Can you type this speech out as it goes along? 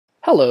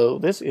Hello,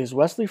 this is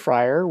Wesley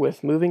Fryer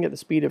with Moving at the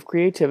Speed of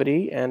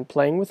Creativity and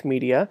Playing with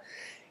Media.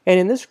 And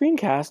in this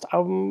screencast,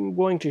 I'm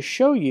going to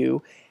show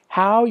you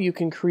how you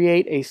can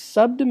create a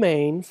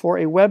subdomain for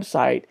a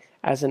website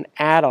as an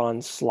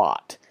add-on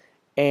slot.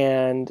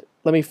 And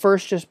let me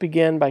first just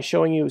begin by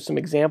showing you some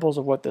examples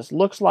of what this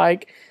looks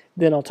like.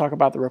 Then I'll talk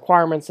about the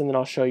requirements, and then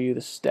I'll show you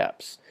the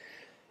steps.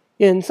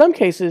 In some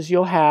cases,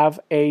 you'll have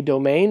a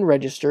domain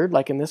registered,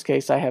 like in this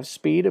case, I have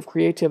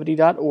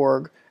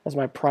speedofcreativity.org as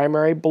my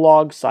primary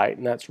blog site,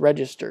 and that's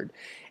registered.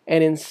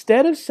 And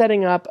instead of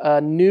setting up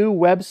a new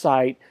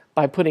website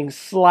by putting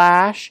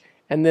slash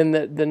and then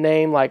the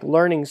name like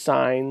Learning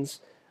Signs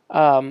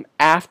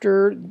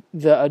after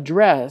the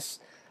address,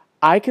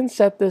 I can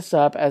set this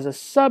up as a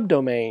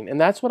subdomain,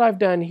 and that's what I've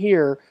done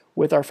here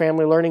with our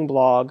family learning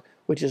blog,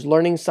 which is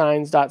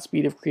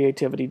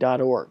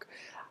learningsigns.speedofcreativity.org.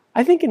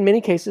 I think in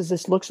many cases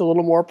this looks a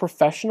little more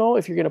professional.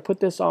 If you're going to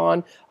put this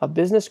on a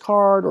business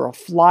card or a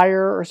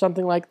flyer or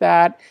something like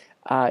that,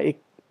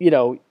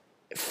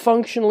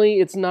 functionally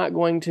it's not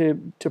going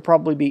to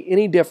probably be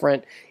any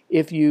different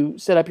if you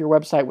set up your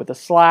website with a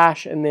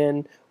slash and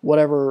then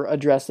whatever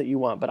address that you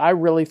want. But I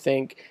really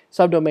think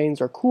subdomains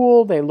are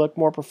cool, they look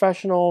more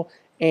professional,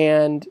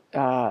 and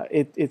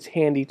it's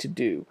handy to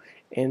do.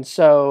 And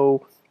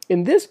so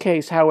in this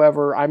case,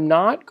 however, I'm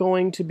not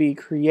going to be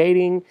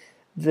creating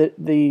the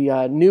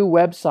new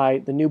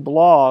website, the new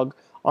blog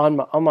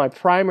on my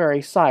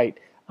primary site.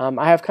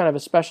 I have kind of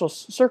a special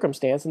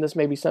circumstance, and this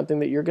may be something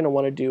that you're going to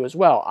want to do as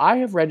well. I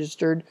have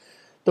registered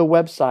the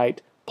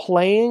website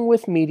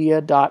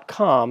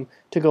playingwithmedia.com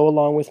to go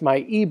along with my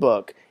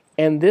ebook,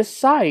 and this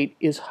site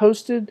is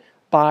hosted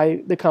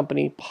by the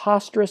company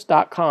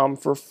Posterous.com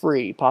for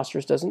free.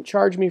 Posterous doesn't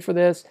charge me for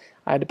this.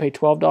 I had to pay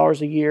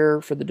 $12 a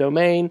year for the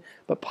domain,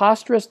 but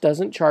Posterous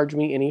doesn't charge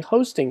me any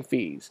hosting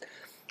fees.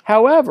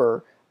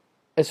 However,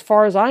 as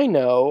far as I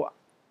know,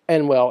 I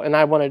don't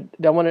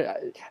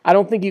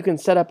think you can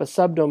set up a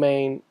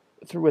subdomain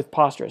with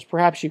Posterous.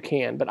 Perhaps you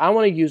can, but I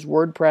want to use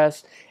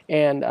WordPress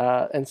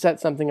and set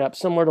something up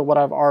similar to what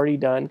I've already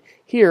done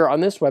here on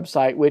this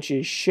website, which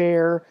is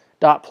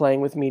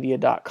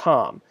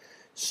share.playingwithmedia.com.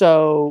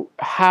 So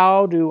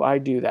how do I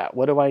do that?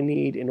 What do I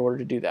need in order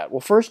to do that?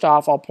 Well, first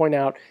off, I'll point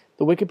out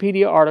the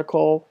Wikipedia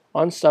article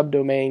on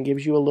subdomain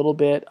gives you a little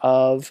bit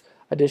of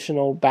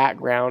additional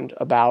background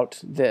about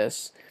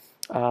this.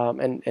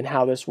 And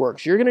how this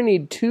works. You're going to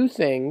need two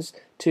things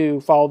to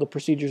follow the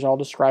procedures I'll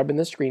describe in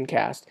this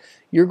screencast.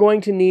 You're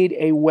going to need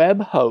a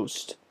web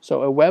host,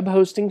 so a web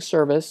hosting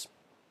service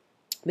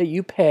that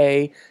you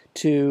pay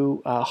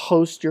to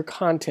host your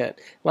content.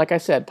 Like I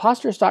said,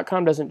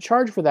 Posterous.com doesn't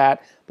charge for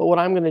that, but what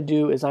I'm going to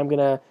do is I'm going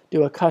to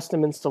do a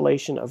custom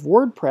installation of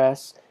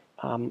WordPress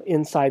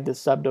inside the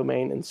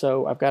subdomain, and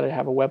so I've got to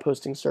have a web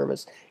hosting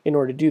service in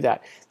order to do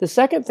that. The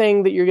second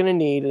thing that you're going to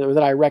need, or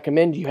that I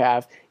recommend you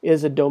have,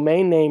 is a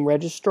domain name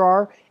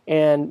registrar,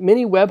 and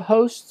many web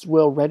hosts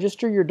will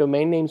register your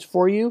domain names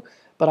for you,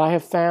 but I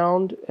have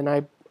found, and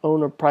I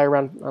own probably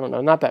around, I don't know,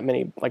 not that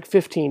many, like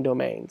 15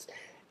 domains.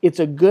 It's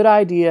a good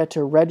idea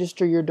to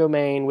register your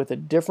domain with a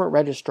different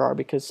registrar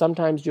because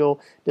sometimes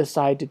you'll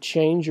decide to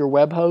change your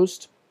web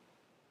host,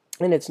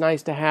 and it's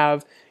nice to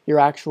have your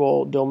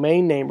actual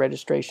domain name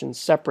registration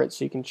separate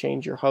so you can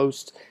change your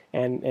host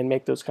and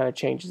make those kind of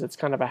changes. It's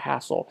kind of a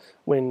hassle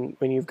when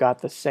you've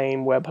got the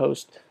same web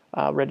host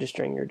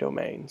registering your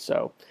domain.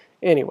 So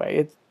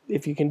anyway,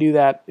 if you can do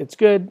that, it's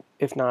good.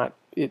 If not,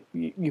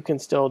 you can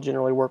still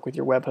generally work with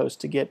your web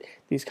host to get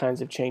these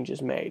kinds of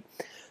changes made.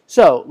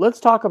 So let's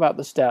talk about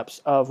the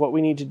steps of what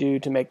we need to do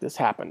to make this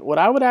happen. What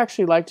I would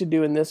actually like to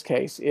do in this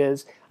case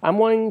is I'm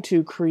wanting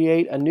to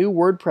create a new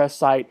WordPress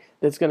site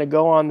that's going to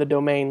go on the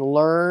domain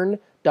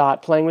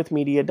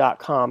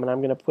learn.playingwithmedia.com, and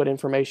I'm going to put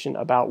information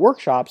about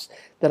workshops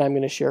that I'm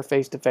going to share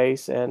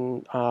face-to-face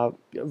and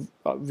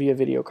via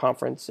video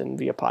conference and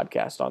via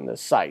podcast on this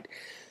site.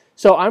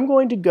 So I'm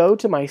going to go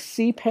to my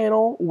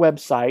cPanel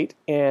website,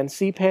 and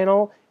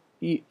cPanel,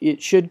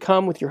 it should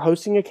come with your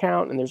hosting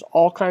account, and there's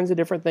all kinds of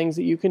different things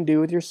that you can do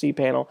with your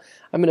cPanel.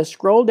 I'm going to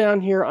scroll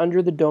down here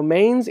under the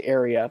domains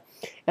area,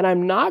 and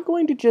I'm not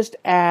going to just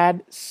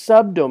add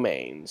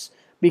subdomains,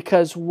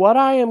 because what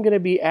I am going to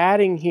be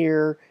adding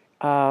here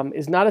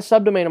is not a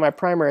subdomain on my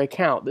primary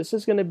account. This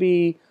is going to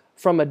be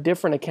from a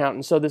different account,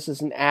 and so this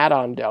is an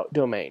add-on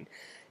domain.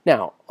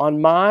 Now,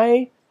 on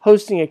my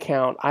hosting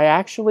account, I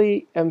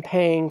actually am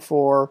paying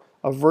for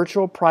a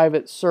virtual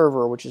private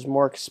server, which is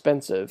more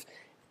expensive.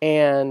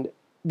 And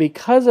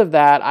because of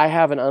that, I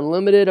have an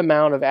unlimited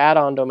amount of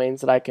add-on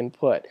domains that I can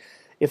put.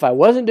 If I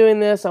wasn't doing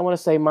this, I want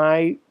to say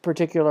my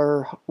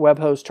particular web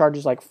host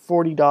charges like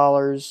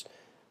 $40,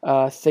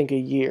 I think, a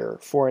year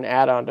for an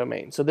add-on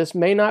domain. So this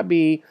may not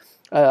be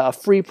a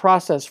free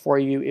process for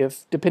you,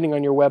 depending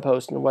on your web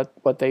host and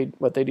what they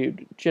do.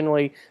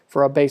 Generally,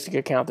 for a basic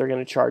account, they're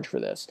going to charge for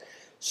this.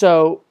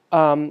 So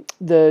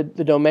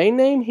the domain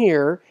name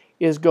here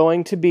is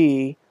going to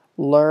be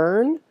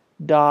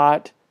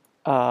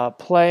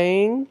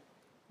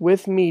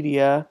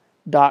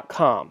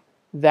learn.playingwithmedia.com.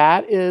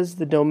 That is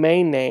the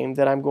domain name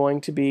that I'm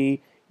going to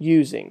be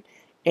using.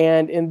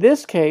 And in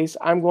this case,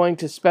 I'm going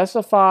to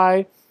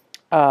specify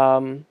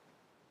I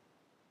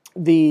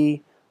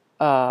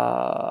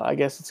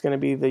guess it's going to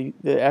be the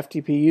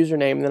FTP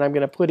username, and then I'm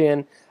going to put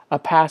in a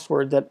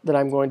password that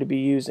I'm going to be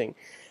using.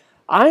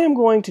 I am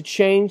going to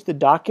change the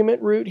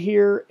document root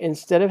here.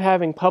 Instead of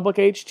having public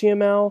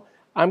HTML,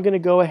 I'm going to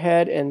go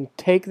ahead and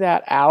take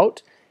that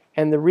out.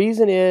 And the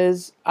reason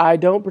is I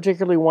don't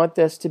particularly want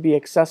this to be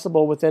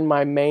accessible within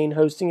my main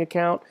hosting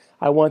account.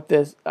 I want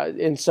this,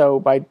 and so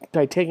by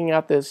taking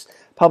out this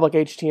public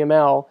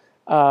HTML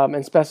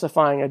and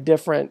specifying a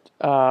different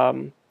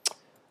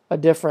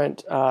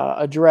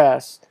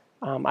address,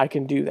 I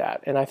can do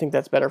that. And I think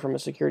that's better from a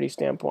security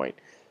standpoint.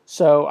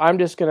 So I'm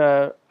just going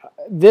to,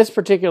 this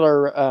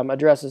particular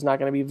address is not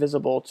going to be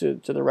visible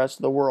to the rest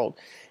of the world.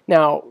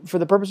 Now, for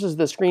the purposes of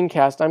the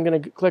screencast, I'm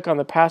going to click on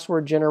the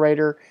password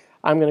generator.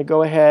 I'm going to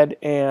go ahead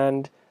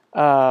and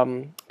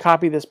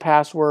copy this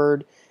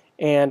password,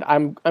 and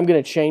I'm going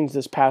to change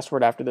this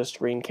password after this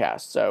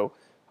screencast. So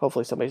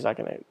hopefully somebody's not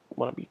going to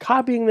want to be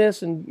copying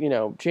this and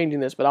changing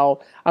this, but I'm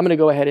going to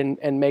go ahead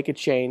and make a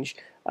change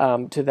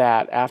to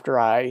that after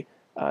I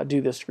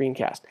do this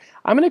screencast.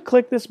 I'm going to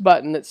click this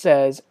button that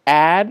says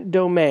Add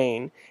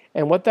Domain,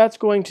 and what that's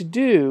going to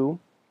do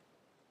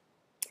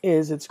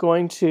is it's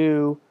going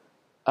to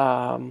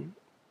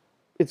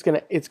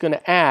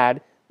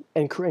add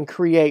and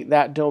create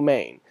that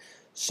domain.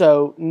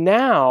 So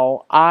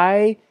now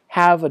I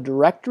have a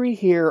directory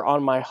here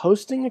on my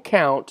hosting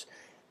account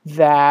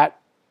that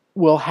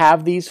will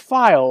have these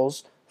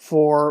files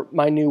for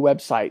my new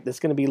website. That's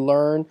going to be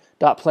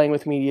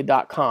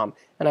learn.playingwithmedia.com,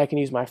 and I can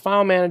use my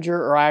file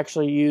manager, or I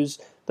actually use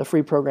the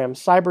free program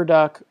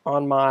CyberDuck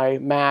on my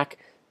Mac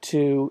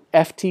to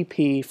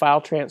FTP file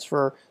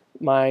transfer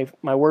my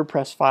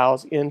WordPress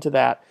files into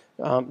that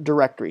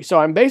directory. So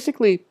I'm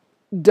basically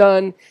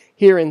done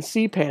here in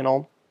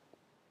cPanel,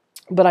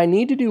 but I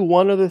need to do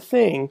one other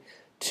thing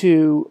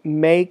to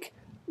make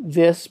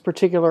this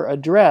particular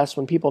address,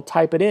 when people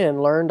type it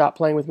in,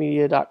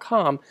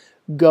 learn.playingwithmedia.com,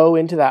 go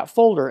into that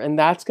folder, and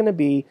that's going to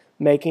be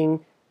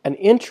making an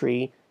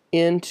entry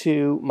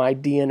into my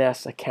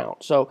DNS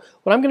account. So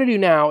what I'm going to do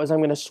now is I'm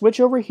going to switch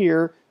over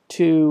here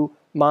to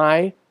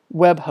my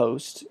web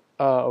host.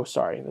 Oh,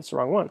 sorry, that's the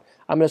wrong one.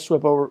 I'm going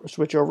to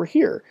switch over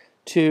here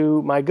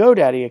to my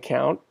GoDaddy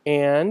account,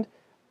 and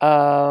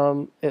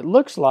it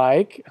looks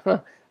like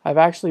I've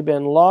actually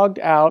been logged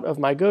out of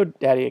my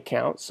GoDaddy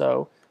account.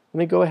 So let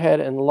me go ahead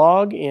and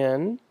log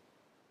in.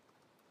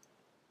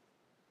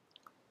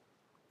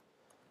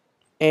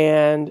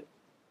 And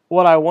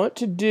what I want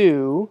to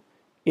do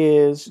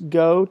is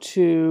go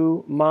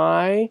to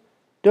my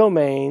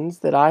domains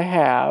that I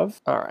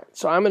have. All right,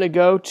 so I'm going to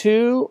go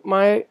to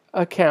my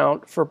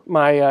account for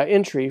my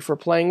entry for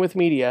Playing with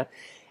Media,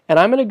 and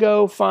I'm going to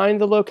go find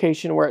the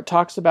location where it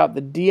talks about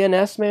the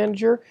DNS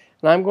manager,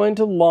 and I'm going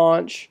to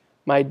launch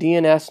my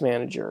DNS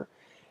manager.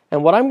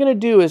 And what I'm going to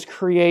do is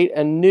create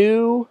a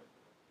new,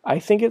 I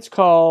think it's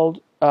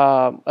called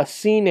a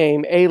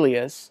CNAME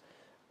alias,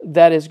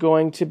 that is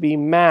going to be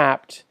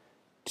mapped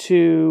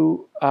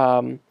to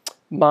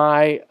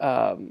my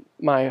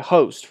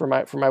host for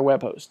my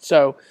web host.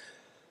 So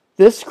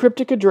this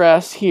cryptic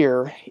address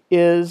here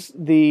is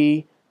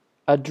the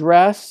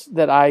address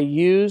that I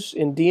use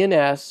in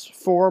DNS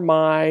for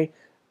my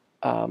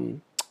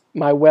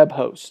my web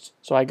host.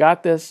 So I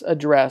got this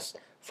address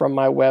from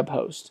my web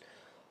host.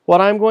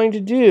 What I'm going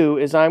to do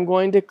is I'm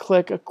going to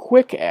click a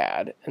quick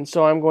add, and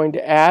so I'm going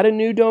to add a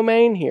new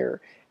domain here,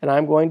 and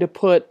I'm going to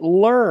put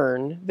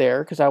learn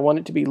there because I want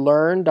it to be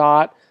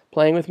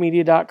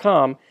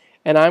learn.playingwithmedia.com,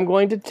 and I'm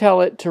going to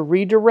tell it to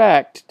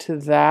redirect to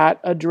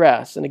that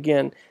address. And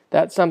again,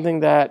 that's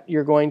something that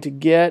you're going to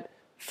get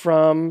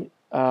from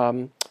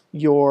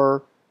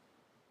your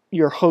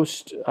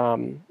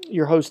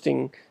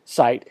hosting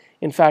site.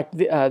 In fact,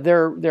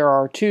 there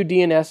are two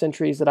DNS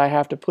entries that I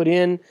have to put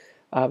in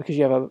because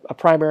you have a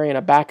primary and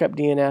a backup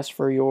DNS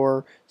for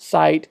your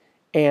site,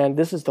 and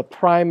this is the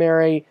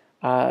primary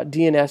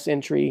DNS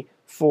entry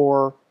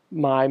for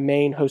my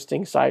main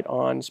hosting site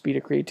on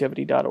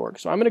speedofcreativity.org.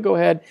 So I'm going to go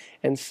ahead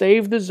and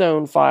save the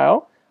zone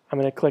file. I'm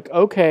going to click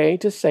OK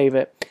to save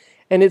it,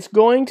 and it's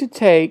going to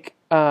take,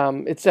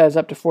 it says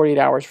up to 48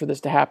 hours for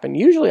this to happen.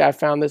 Usually I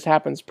found this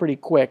happens pretty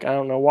quick. I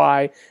don't know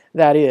why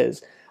that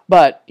is.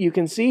 But you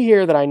can see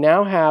here that I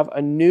now have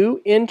a new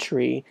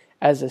entry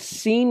as a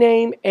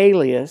CNAME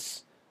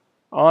alias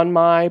on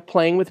my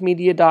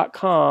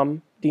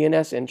playingwithmedia.com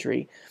DNS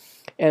entry,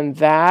 and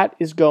that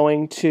is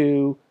going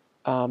to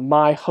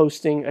my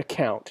hosting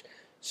account.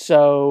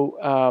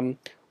 So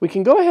we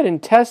can go ahead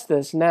and test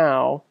this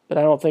now, but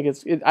I don't think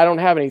I don't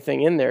have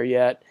anything in there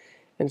yet.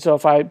 And so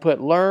if I put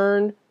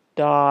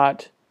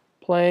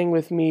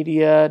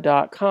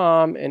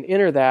learn.playingwithmedia.com and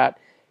enter that,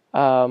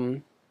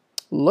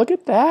 look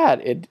at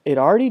that. It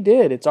already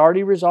did. It's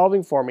already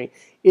resolving for me.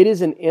 It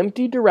is an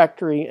empty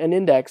directory, an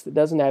index that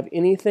doesn't have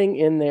anything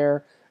in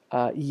there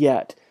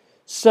yet.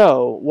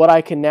 So what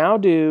I can now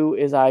do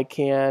is I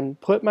can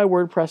put my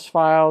WordPress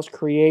files,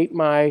 create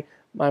my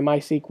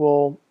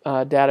MySQL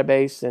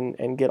database,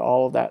 and get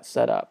all of that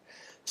set up.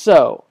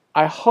 So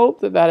I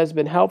hope that that has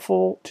been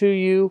helpful to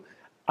you.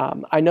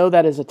 I know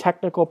that is a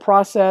technical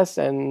process,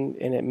 and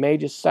it may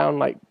just sound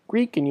like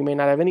Greek, and you may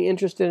not have any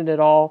interest in it at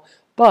all.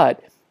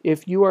 But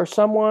if you are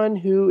someone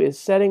who is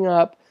setting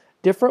up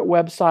different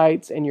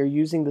websites and you're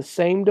using the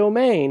same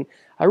domain,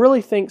 I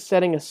really think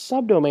setting a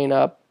subdomain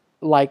up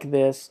like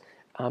this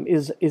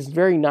is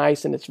very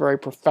nice, and it's very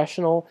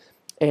professional,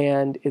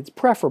 and it's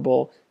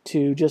preferable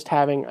to just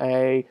having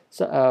a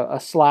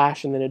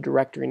slash and then a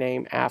directory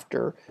name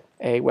after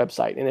a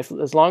website. And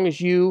as long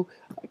as you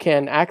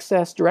can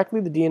access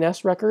directly the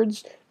DNS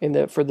records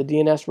for the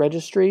DNS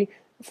registry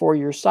for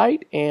your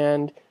site,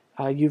 and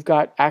you've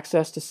got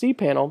access to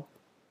cPanel,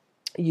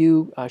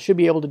 you should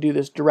be able to do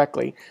this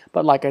directly.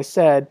 But like I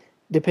said,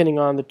 depending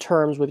on the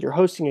terms with your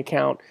hosting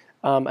account,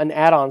 an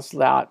add-on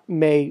slot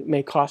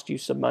may cost you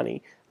some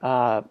money.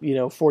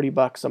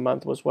 $40 a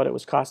month was what it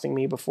was costing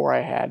me before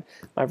I had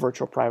my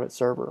virtual private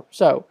server.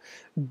 So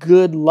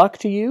good luck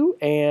to you.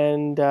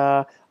 And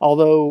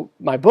although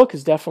my book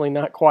is definitely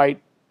not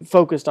quite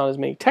focused on as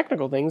many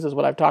technical things as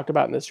what I've talked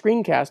about in this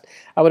screencast,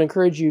 I would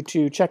encourage you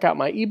to check out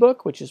my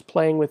ebook, which is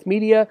Playing with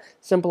Media,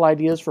 Simple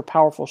Ideas for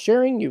Powerful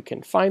Sharing. You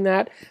can find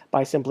that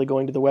by simply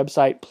going to the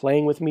website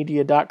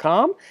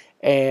playingwithmedia.com.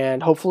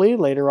 And hopefully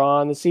later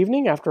on this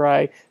evening, after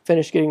I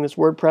finish getting this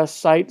WordPress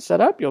site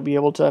set up, you'll be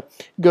able to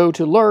go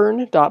to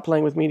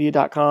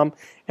learn.playingwithmedia.com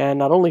and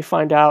not only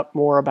find out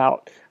more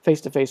about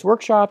face-to-face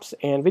workshops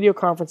and video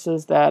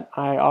conferences that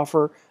I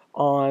offer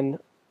on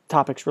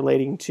topics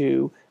relating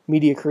to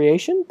media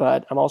creation,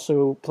 but I'm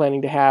also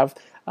planning to have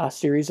a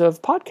series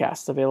of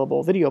podcasts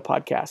available, video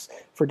podcasts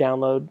for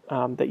download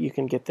that you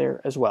can get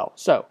there as well.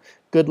 So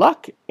good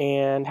luck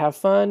and have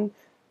fun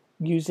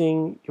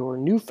using your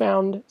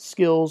newfound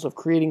skills of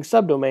creating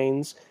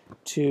subdomains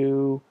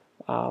to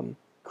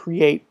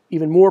create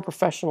even more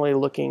professionally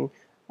looking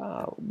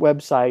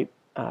website,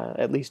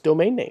 at least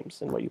domain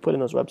names. And what you put in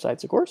those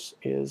websites, of course,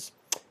 is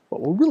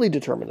what will really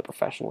determine the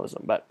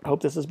professionalism. But I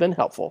hope this has been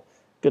helpful.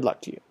 Good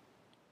luck to you.